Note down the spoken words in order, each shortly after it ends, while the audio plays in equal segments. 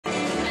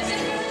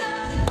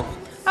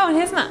Oh, and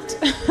here's Matt.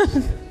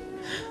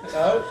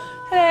 Hello.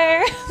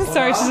 Hello.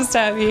 Sorry to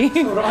disturb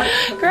you. All right.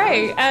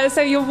 Great.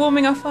 So you're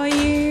warming up, are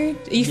you?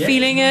 Are you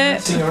feeling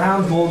it? Sing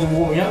around more than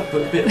warming up,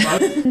 but a bit of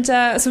both. And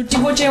so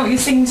what do you know what you're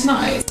singing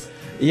tonight?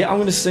 Yeah, I'm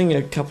going to sing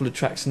a couple of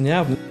tracks in the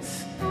album.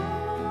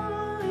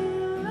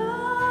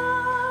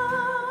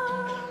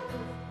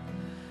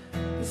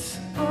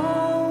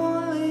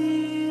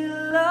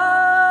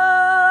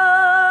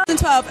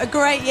 2012, a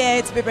great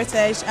year to be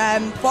British.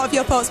 What have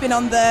your thoughts been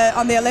on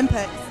the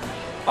Olympics?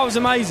 Oh, it was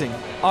amazing.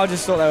 I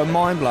just thought they were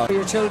mind-blowing. For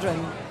your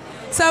children.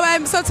 So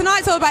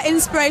tonight's all about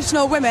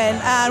inspirational women,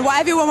 and what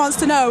everyone wants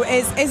to know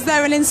is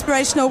there an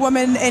inspirational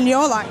woman in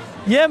your life?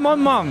 Yeah, my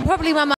mum. Probably my mum.